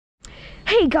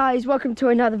Hey guys, welcome to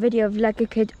another video of Lego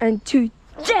Kid, and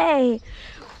today,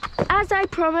 as I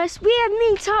promised, we have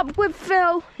meet up with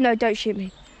Phil. No, don't shoot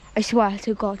me. I swear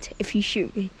to God, if you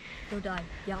shoot me, you'll die.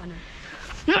 Yeah, I know.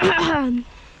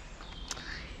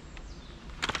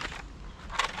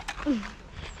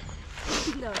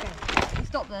 No, okay.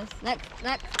 Stop this. Next.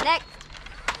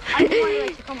 I don't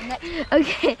want to come on next.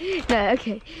 Okay, no,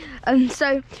 okay.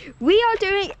 So we are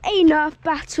doing a Nerf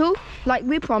battle, like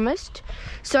we promised.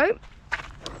 So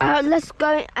let's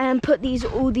go and put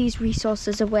all these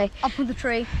resources away. Up on the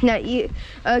tree. No, you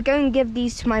go and give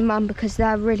these to my mum because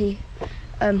they're really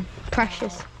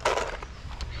precious.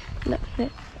 Look, my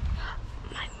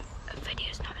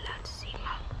video's not allowed to see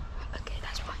Mum. Okay,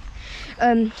 that's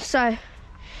fine. So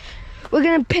we're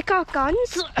gonna pick our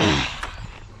guns.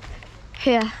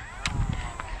 Here.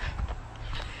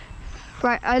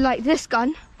 Right, I like this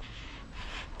gun.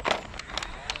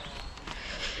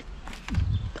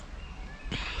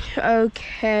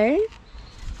 Okay.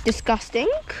 Disgusting.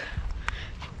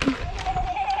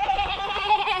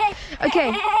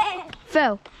 Okay.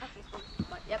 Phil.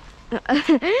 Yep.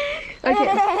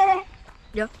 Okay.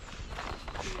 Yep.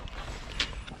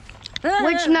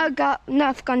 Which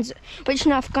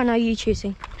Nerf gun are you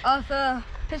choosing? For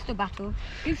pistol battle.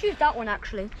 You choose that one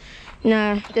actually.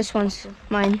 No, this one's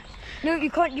mine. No,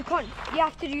 you can't. You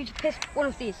have to use one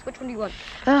of these. Which one do you want?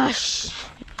 Oh,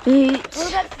 Well,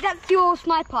 that's your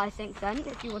sniper, I think. Then,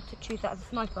 if you want to choose that as a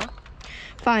sniper.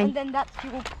 Fine. And then that's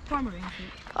your primary, I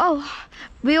think. Oh,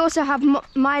 we also have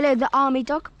Milo the army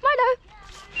dog. Milo.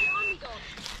 The army dog.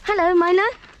 Hello, Milo.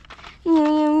 He's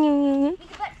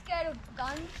a bit scared of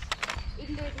guns,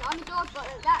 even though he's an army dog, but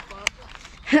that works.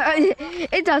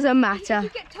 It doesn't matter. If you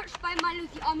get touched by Milo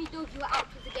the army dog, you are out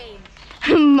of the game.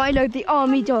 Milo the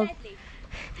army dog.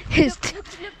 Look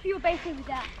for your base over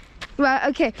there. Right,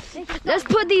 okay. Let's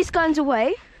put these guns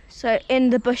away. So, in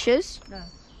the bushes. No.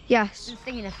 Yes. Just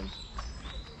thinking of them.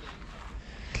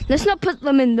 Let's not put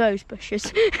them in those bushes.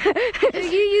 So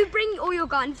you bring all your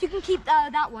guns. You can keep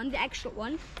that one, the extra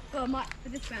one, for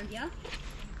this round, yeah?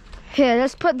 Here,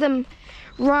 let's put them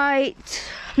right.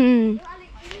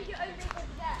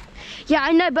 Yeah,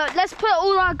 I know, but let's put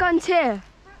all our guns here.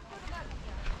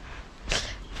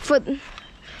 For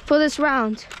this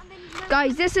round.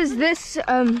 Guys, this is this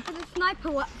For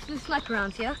the sniper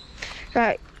rounds, yeah?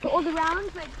 right. For all the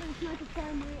rounds, like for the sniper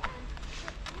primary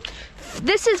and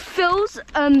This is Phil's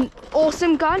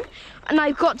awesome gun, and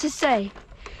I've got to say,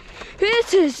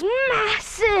 this is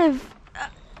massive.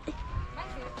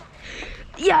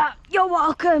 Yeah, you're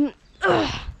welcome.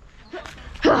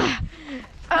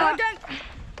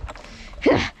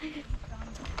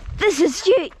 This is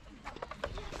you.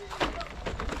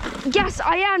 Yes,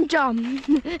 I am dumb.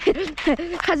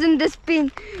 Hasn't this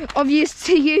been of use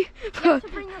to you? you have to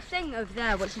bring your thing over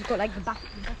there, which has got like the back.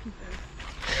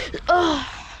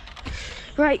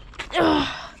 Right.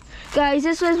 Guys,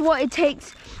 this is what it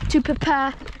takes to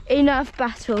prepare a Nerf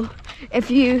battle. If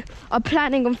you are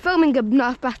planning on filming a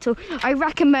Nerf battle, I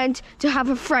recommend to have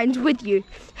a friend with you.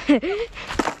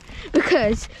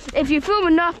 Because if you film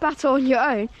a Nerf battle on your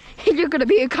own, you're going to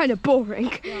be kind of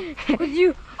boring.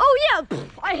 Yeah.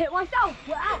 I hit myself.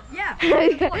 We're out. Yeah.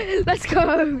 Let's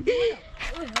go.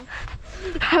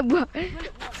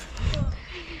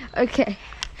 Okay.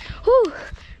 Whew.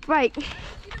 Right. We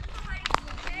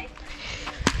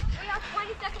have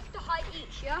 20 seconds to hide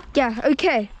each, yeah? Yeah,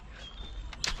 okay.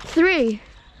 3,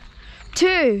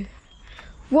 2,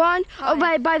 1. Oh,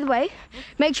 by the way,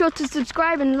 make sure to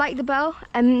subscribe and like the bell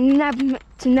and never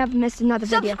miss another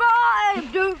video.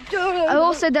 Subscribe!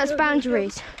 Also, there's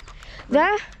boundaries.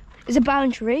 There is a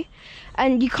boundary,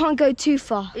 and you can't go too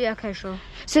far. Yeah, okay, sure.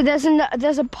 So there's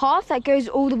a path that goes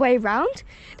all the way around.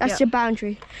 That's your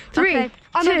boundary. 3,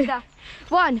 Okay. 2,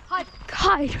 1. Hide.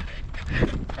 Hide.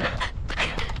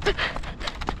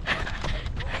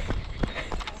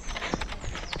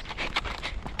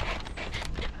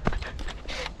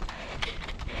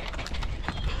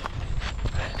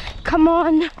 Come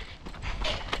on.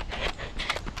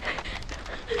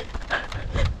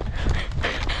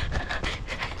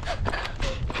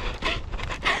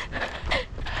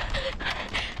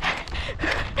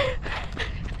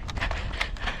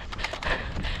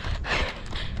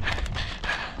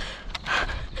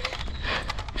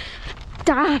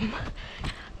 Damn.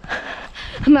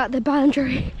 I'm at the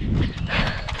boundary.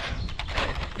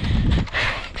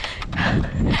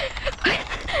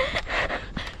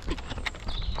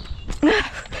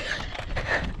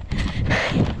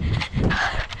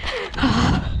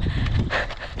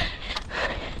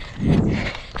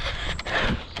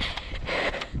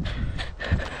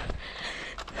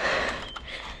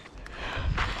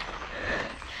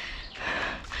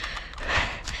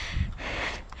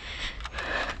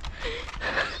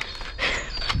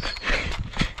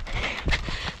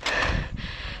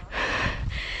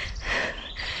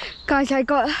 Guys, I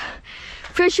got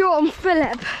visual on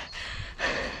Philip.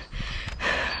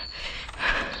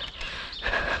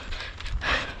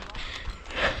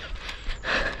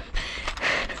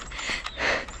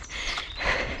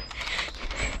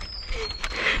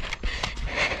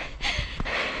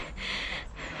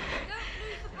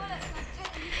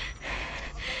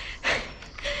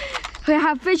 We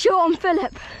have visual on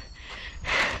Philip.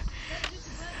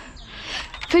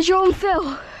 Visual on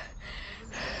Phil.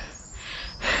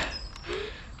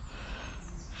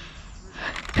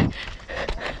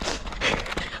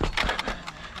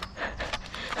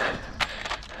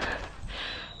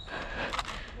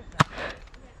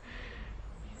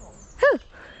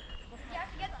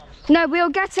 No, we'll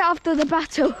get it after the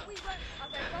battle.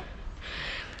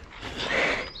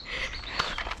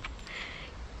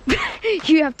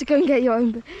 You have to go and get your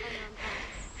own.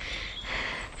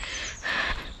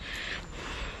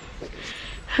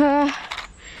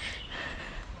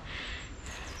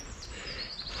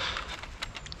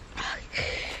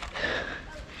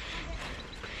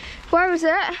 Where is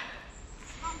it?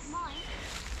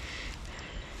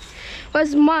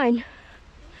 Where's mine?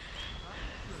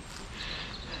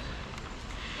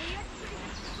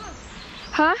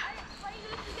 Huh?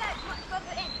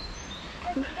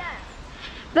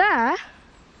 There?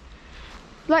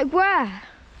 Like where?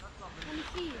 Let me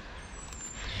see.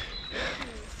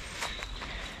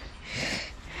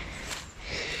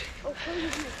 Oh, how are you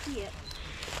gonna see it?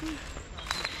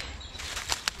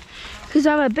 Because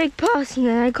I'm a big person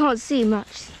and I can't see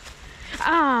much.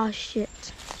 Ah,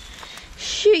 shit.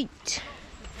 Shoot.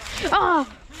 Ah,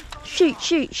 shoot,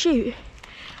 shoot, shoot.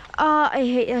 Ah, I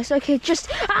hate this. Okay, just,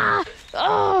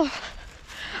 oh.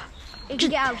 You can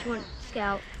get out if you want to get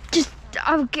out. Just,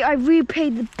 I repay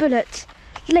the bullet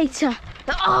later.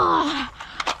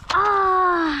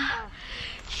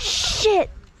 Shit.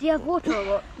 Do you have water or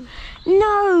what?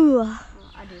 No. Oh,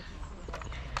 I do.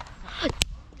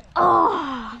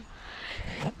 Oh.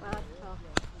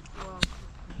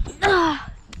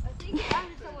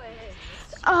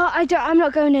 I'm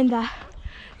not going in there.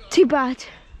 Too bad.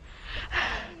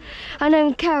 I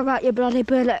don't care about your bloody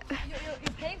bullet. You're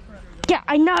paying for it. Yeah,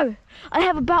 I know. I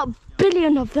have about a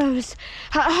billion of those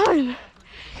at home.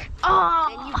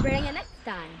 Then you bring it next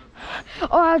time.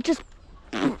 Or I'll just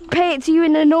pay it to you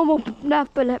in a normal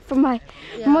Nerf bullet from my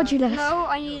modulus. No,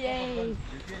 I need a...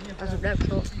 That's a black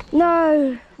shot.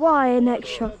 No, why an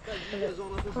extra?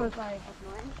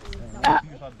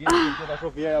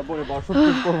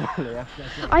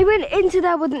 I went into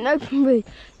there with an open route.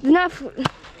 The Nerf...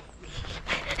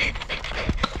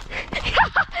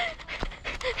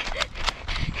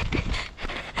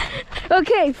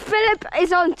 Okay, Philip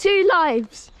is on 2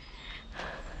 lives.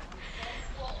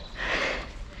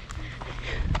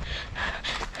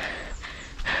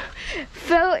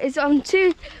 Phil is on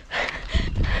 2.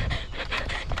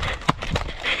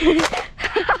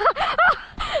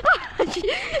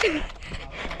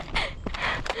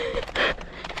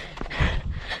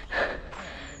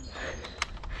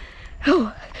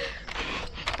 Oh.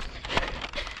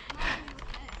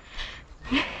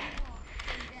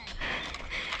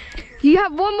 You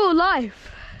have 1 more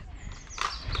life.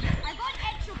 I got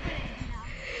extra bullets now.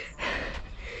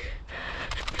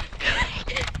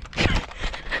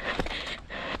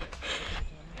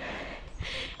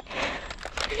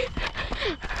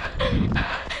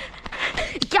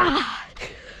 Yeah.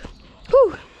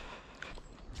 Whew.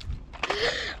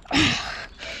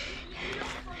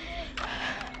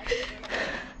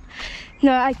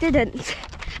 No, I didn't.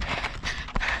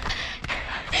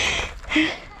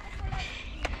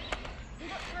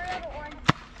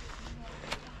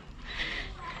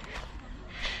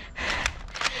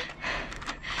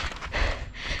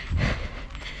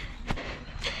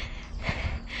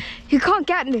 You can't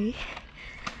get me.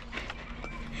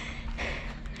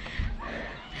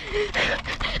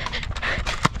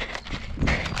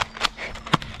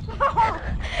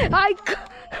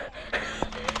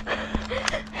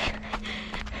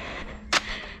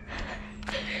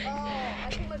 I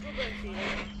think my brother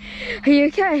is. Are you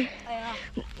okay?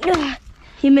 Yeah.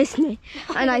 You missed me,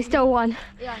 and I still won.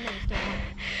 Yeah, I know you still won.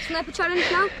 Sniper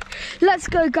challenge now? Let's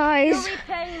go, guys. You're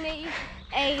repaying me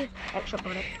a extra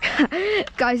bullet.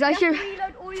 Guys, I should...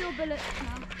 reload all your bullets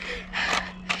now.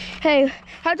 Hey,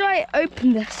 how do I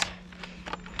open this?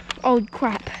 Oh,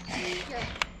 crap. Okay.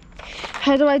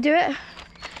 How do I do it?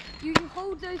 You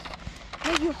hold those...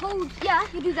 No, you hold... Yeah,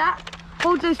 you do that.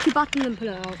 Hold those 2 buttons and pull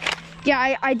it out.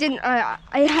 Yeah, I didn't... I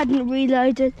hadn't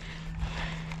reloaded.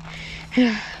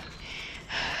 Here's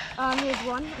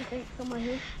one, I think, somewhere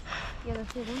here. Yeah,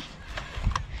 that's the one.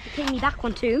 You take me back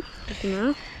one too, just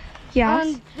now. Yes.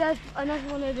 And there's another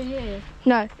one over here.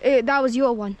 No, that was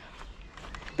your one.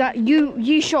 That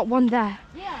you shot one there.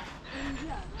 Yeah.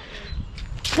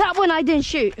 That one I didn't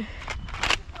shoot.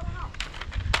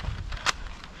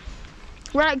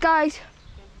 Right, guys.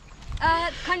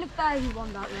 Kind of fair who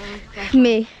won that round.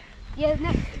 Me. Yeah,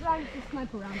 next round is the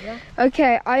sniper round, yeah?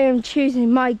 Okay, I am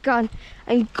choosing my gun,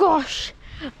 and gosh,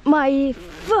 my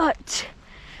foot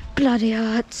bloody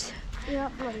hurts. Yeah,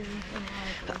 bloody.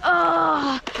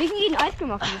 Oh, We can eat an ice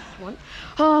cream after this one.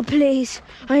 oh, please,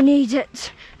 I need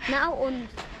it Now or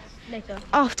later?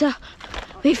 after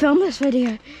we film this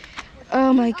video.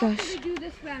 Oh my gosh. After we do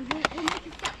this round, we'll make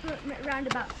a separate round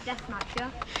about deathmatch, yeah?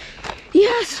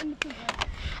 Yes,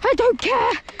 I don't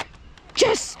care.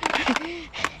 Just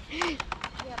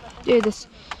do this.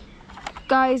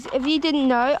 Guys, if you didn't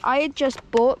know, I had just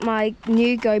bought my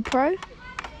new GoPro.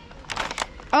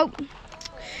 Oh,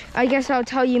 I guess I'll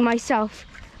tell you myself.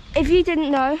 If you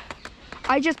didn't know,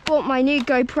 I just bought my new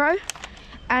GoPro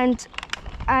and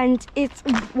it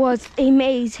was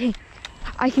amazing.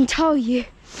 I can tell you,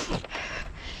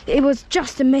 it was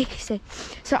just amazing.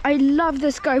 So I love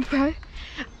this GoPro.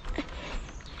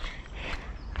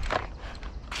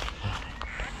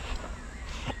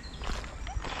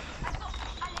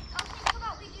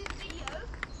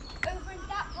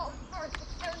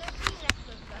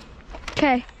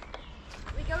 Okay.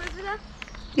 We go over there?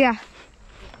 Yeah.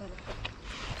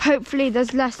 Hopefully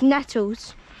there's less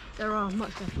nettles. There are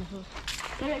much less nettles.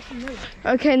 They actually move.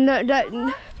 Okay,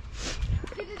 no.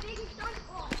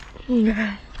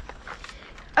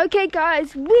 Okay,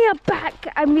 guys, we are back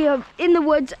and we are in the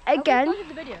woods again. Oh, we started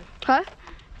the video. Huh?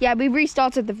 Yeah, we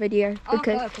restarted the video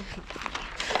because. Okay.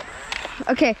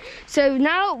 Okay, so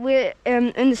now we're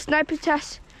in the sniper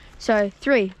test. So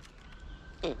 3.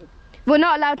 We're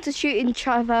not allowed to shoot each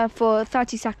other for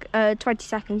 20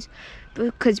 seconds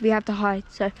because we have to hide.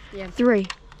 So Yeah. 3,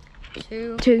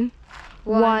 2,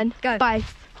 1, go. bye.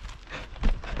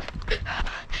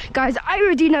 Guys, I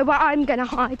already know where I'm gonna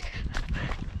hide.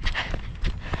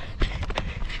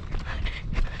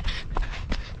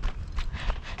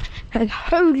 And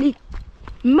holy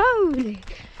moly.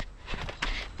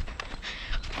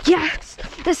 Yes,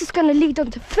 this is gonna lead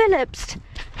on to Philip's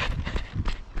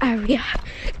area.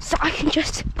 So I can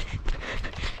just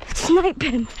snipe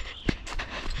him.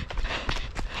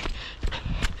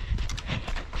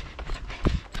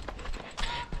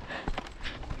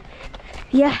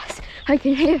 Yes, I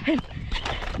can hear him.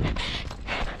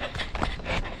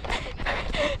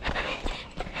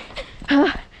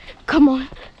 Come on.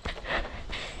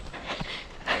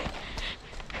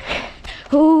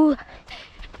 Oh.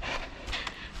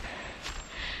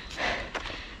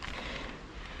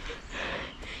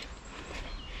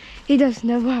 He doesn't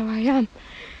know where I am.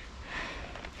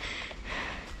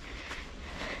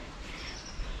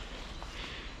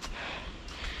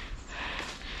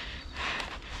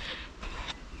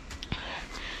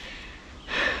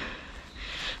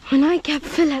 When I get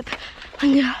Philip,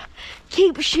 I'm gonna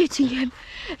keep shooting him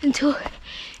until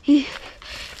he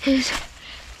is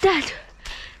dead.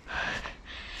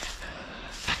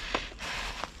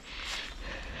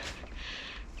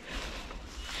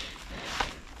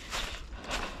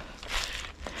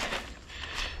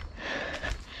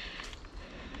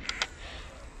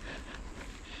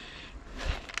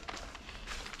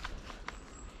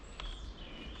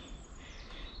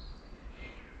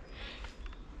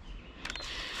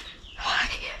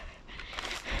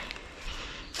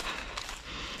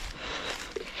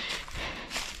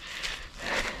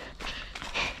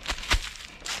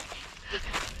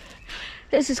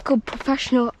 This is called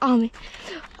professional army.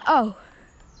 Oh,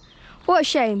 what a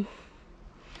shame.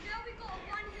 Now we got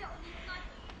one hit on these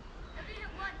snipers. If we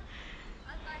hit one,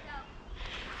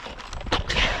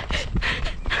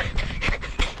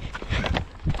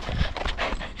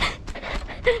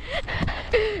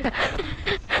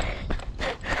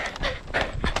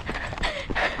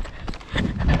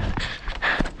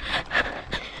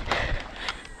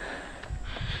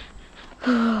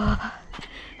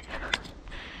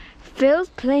 Phil's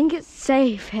playing it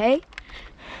safe, hey?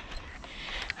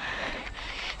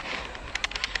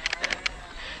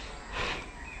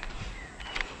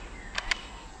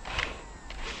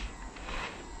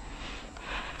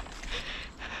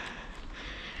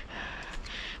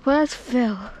 Where's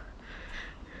Phil?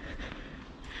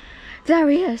 There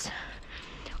he is.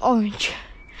 Orange.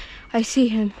 I see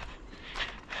him.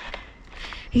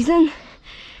 He's in.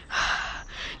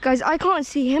 Guys, I can't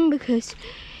see him because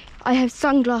I have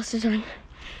sunglasses on.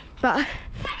 But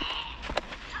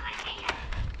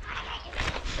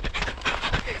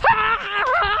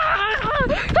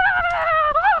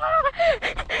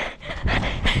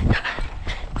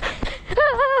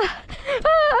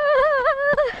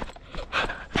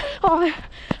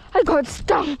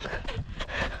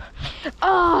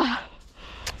Ah.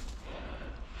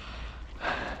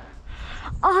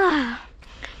 Ah.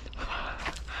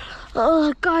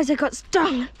 Oh, guys, I got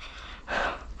stung.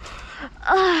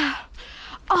 Ah.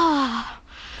 Ah.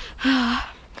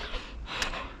 Ah.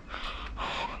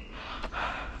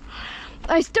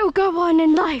 I still go on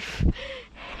in life,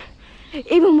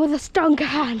 even with a stung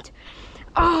hand.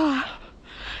 Ah.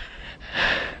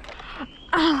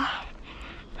 Ah.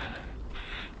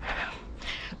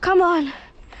 Come on.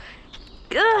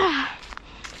 Ugh.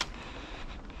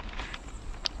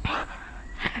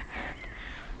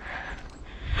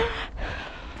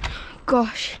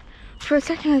 Gosh, for a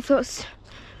second I thought,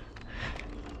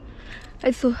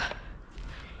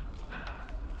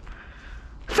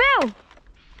 Phil!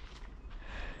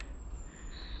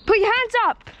 Put your hands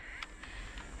up!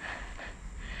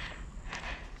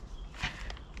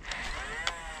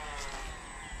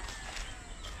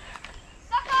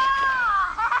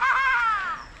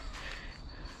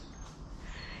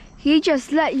 You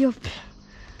just let your...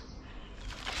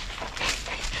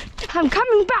 I'm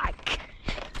coming back!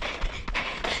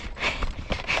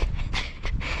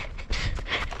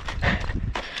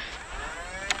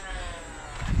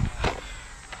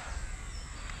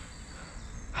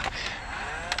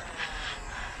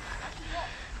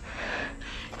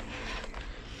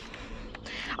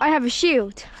 I have a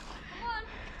shield.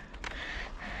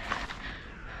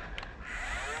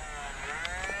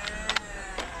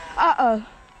 Uh-oh.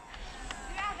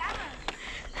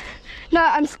 No,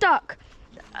 I'm stuck.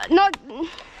 No,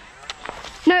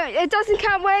 it doesn't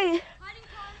count. Wait. Alex,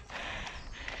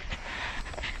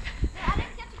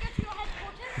 you have to go to your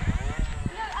headquarters.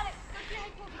 No, Alex,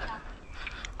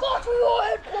 go to your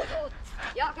headquarters.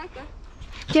 Yeah, okay, go.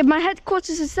 Yeah, my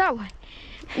headquarters is that way.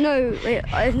 No, wait,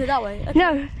 isn't it that way? Okay.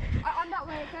 No. I'm that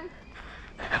way, okay?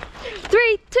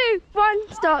 3, 2,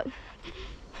 1, start.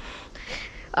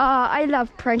 I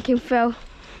love pranking Phil.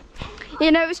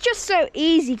 You know, it's just so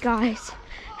easy, guys.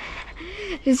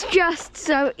 It's just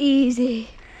so easy.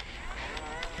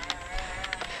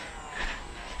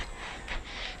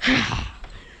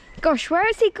 Gosh, where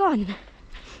has he gone?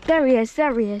 There he is,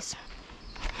 there he is.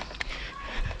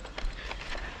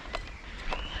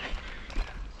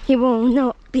 He will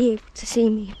not be able to see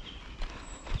me.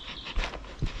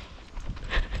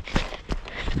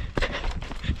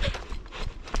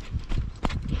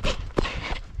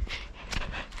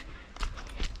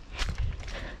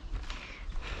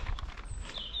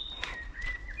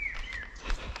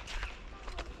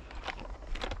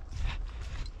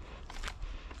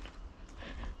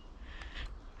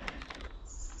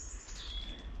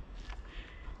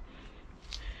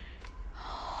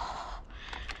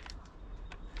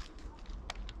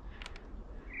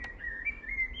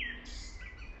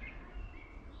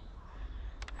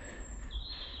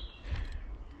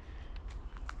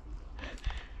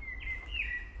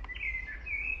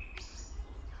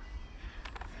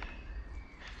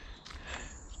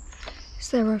 Is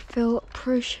there a Phil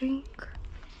approaching?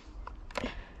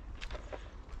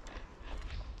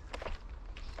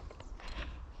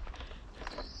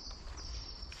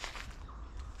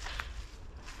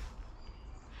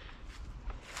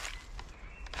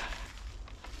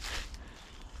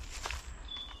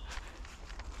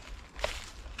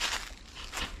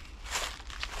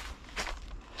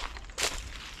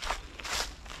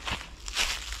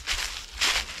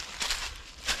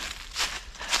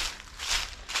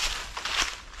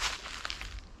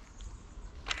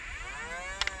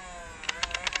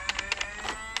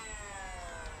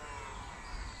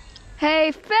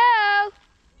 Hey, Phil!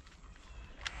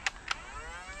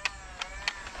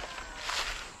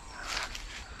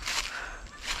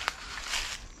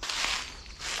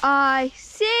 I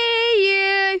see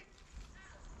you!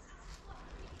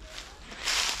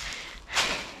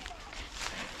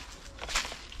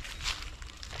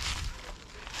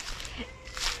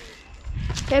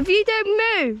 If you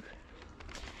don't move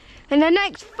in the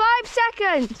next 5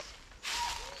 seconds,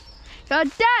 you're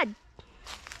dead!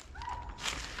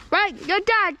 Right, you're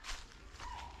dead.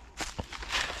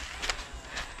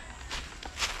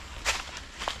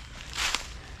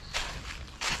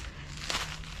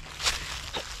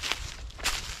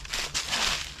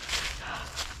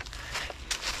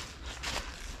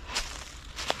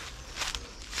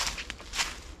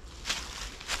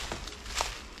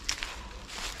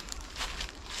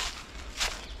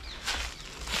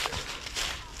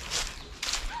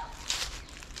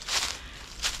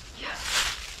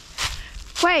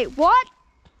 Wait, what?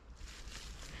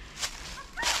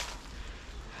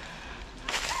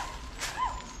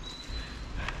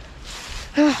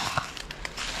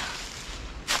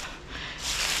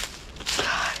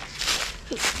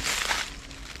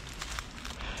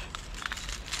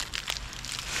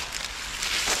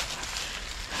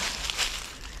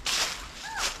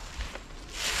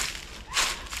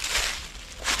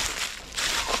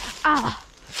 Ah!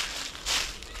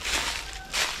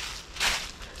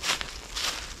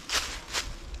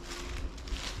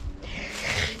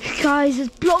 Guys,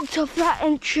 it's blocked off that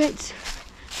entrance.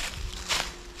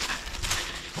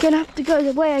 Gonna have to go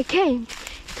the way I came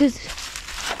because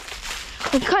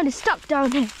I'm kind of stuck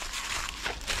down here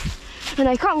and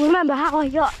I can't remember how I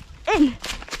got in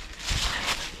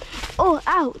or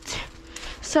out,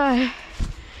 so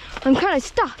I'm kind of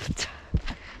stuffed.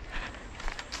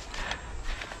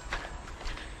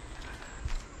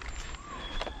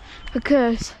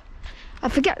 Because I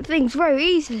forget things very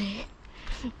easily.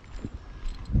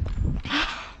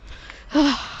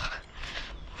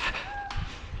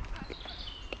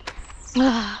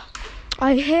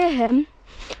 I hear him,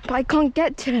 but I can't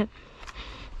get to him.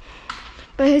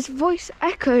 But his voice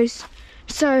echoes,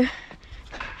 so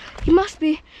he must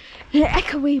be in an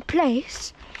echoey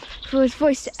place for his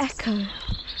voice to echo.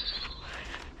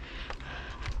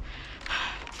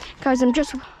 Guys, I'm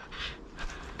just...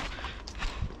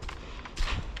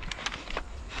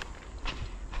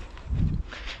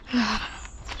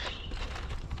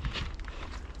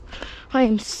 I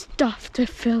am stuffed if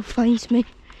Phil finds me.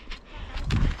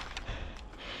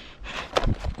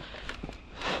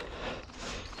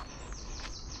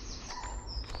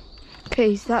 Okay,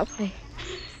 he's that way.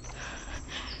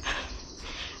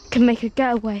 Can make a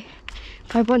getaway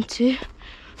if I want to,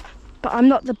 but I'm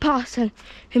not the person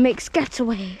who makes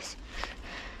getaways.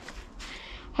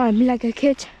 I'm Lego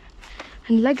Kid,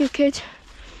 and Lego Kid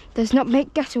does not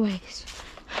make getaways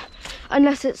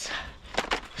unless it's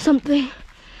something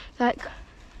like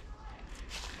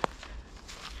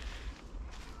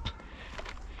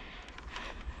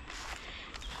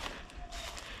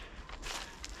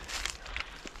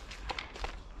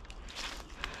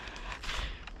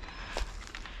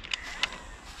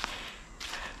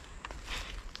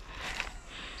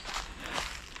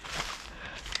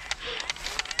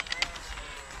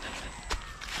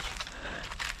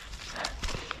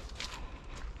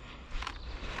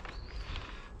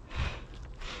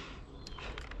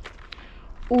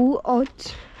all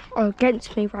odds are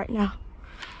against me right now.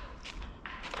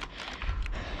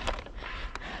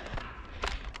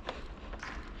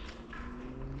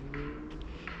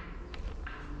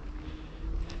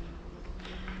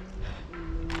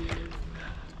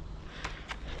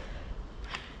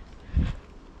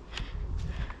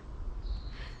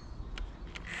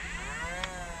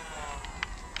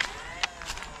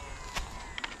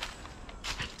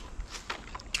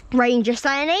 Ranger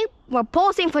signing,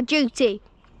 reporting for duty.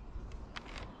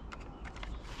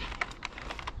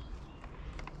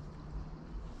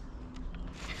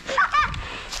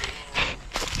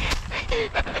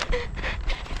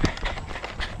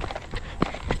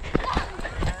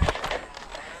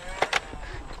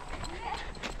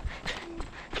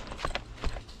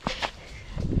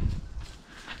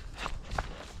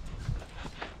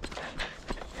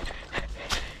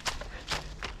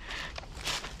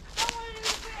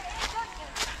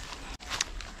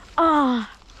 Ah,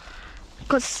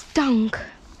 got stung.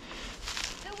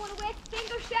 Don't want to wear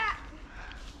single shot.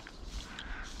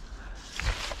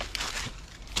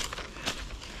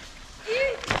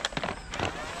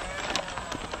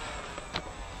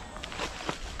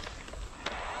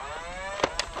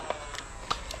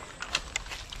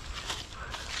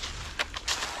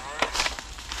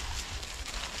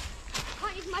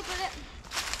 Can't use my bullet.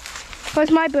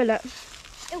 Where's my bullet?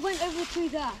 It went over to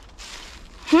there.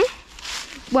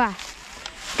 Where?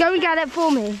 Go and get it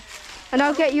for me, and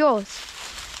I'll get yours.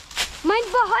 Mine's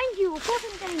behind you. Of course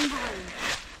I'm getting behind.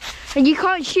 And you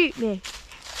can't shoot me.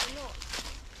 I'm not.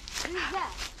 Who's there?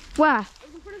 Where?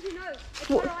 It's in front of your nose. It's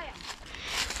What? where I am.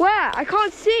 Where? I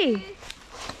can't see.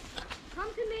 Come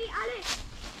to me, Alex.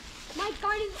 My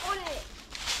gun is on it.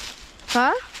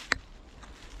 Huh?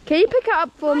 Can you pick it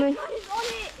up for My me? gun is on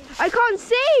it. I can't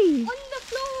see. On the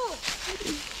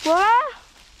floor. Where?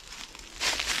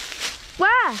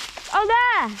 Where? Oh,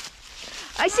 there.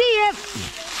 I see it.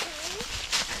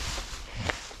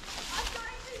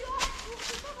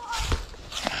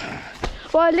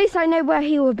 Well, at least I know where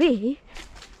he will be.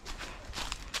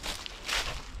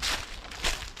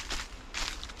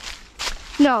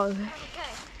 No, Okay.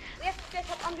 We have to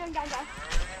split up. I'm going down there.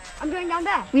 I'm going down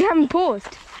there. we haven't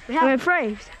paused. We I'm have.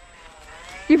 afraid.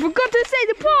 You forgot to say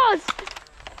the pause.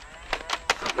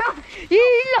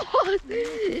 You lost.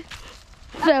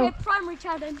 So, Okay, primary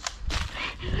challenge.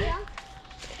 Yeah.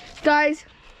 guys,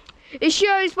 it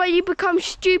shows when you become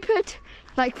stupid,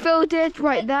 like Phil did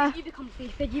right there. You become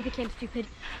stupid. You became stupid.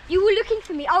 You were looking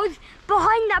for me. I was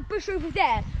behind that bush over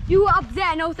there. You were up there,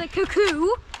 and I was like, cuckoo.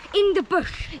 in the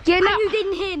bush. Yeah, and no. you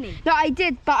didn't hear me. No, I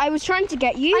did, but I was trying to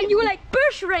get you. And you were like,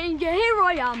 bush ranger, here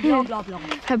I am, blah, blah, blah.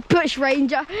 A bush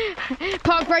ranger,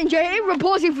 park ranger here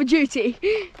reporting for duty.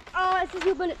 Oh, this is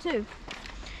your bullet too.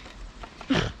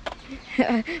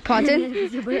 Pardon? This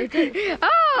is your bullet too.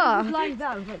 Ah! Lying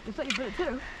down, like, it's not your bullet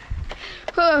too.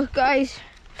 Oh, guys.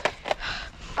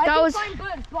 I That can was- find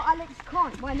bullets, but Alex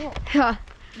can't. Why not?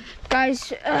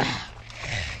 Guys,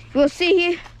 we'll see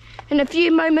you in a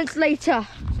few moments later.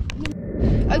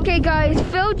 Okay, guys,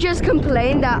 Phil just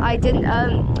complained that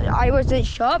I wasn't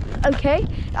shot. Okay,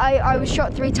 I was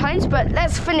shot 3 times, but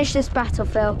let's finish this battle,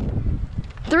 Phil.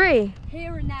 3,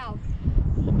 Here and now.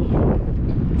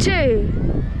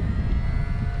 2.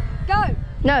 Go.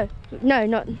 No,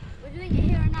 not. We're doing it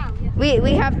here and now. Yeah.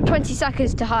 We have 20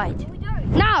 seconds to hide. We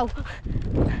don't. Now.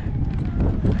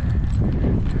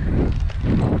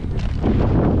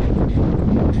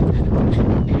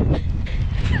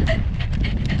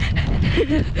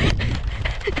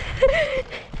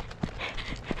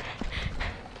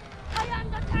 I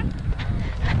am the tank.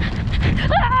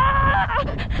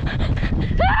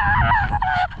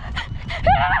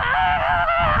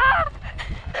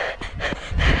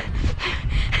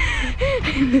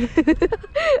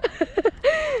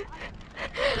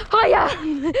 I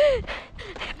am.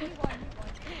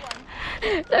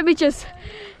 Let me just.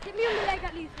 Hit me on the leg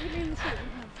at least. Hit me on the shoe.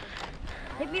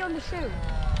 Hit me on the shoe.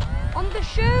 On the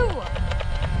shoe.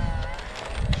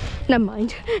 Never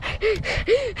mind.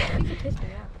 You can piss me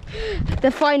out.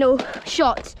 The final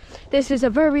shot. This is a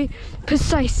very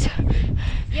precise.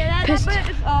 Yeah, that Pissed. bullet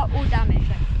is all damage.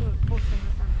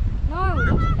 No,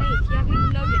 that's fake. You haven't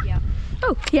even loaded yet.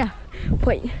 Oh yeah.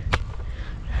 Wait.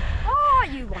 Oh,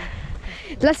 you won.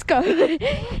 Let's go. Down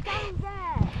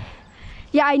there.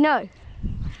 Yeah, I know.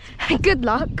 Good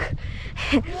luck.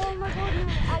 Oh my god, no,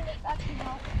 Alex actually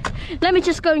helped. Let me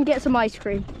just go and get some ice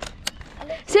cream.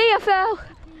 See ya, Phil.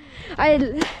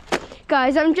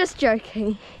 Guys, I'm just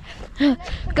joking.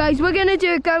 Guys, we're gonna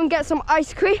go and get some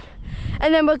ice cream,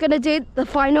 and then we're gonna do the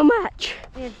final match.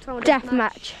 Yeah, Death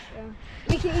match. Yeah.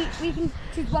 We can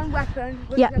choose one weapon.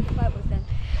 We're Yeah. going to fight with them.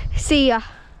 See ya.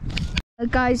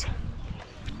 Guys,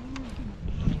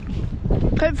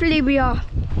 hopefully we are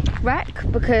wreck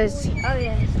because Oh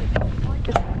yeah.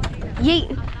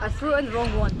 yeet. I threw it in the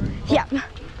wrong one. Yeah.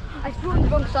 I threw it on the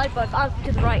wrong side, but I was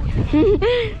to the right. Do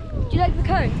you like the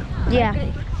cone? Yeah.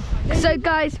 So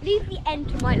guys, Leave the end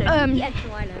to Milo. Leave the end to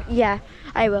Milo. yeah,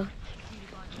 I will.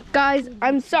 Guys,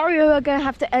 I'm sorry we're gonna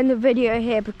have to end the video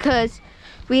here because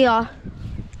we are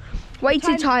way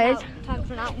too tired. Time's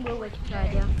run out and we're way too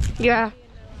tired, yeah. Yeah.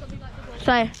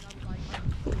 So,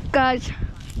 guys,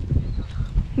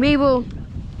 we will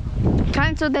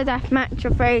cancel the death match,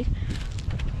 afraid.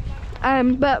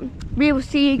 But we will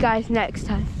see you guys next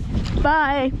time.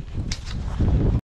 Bye.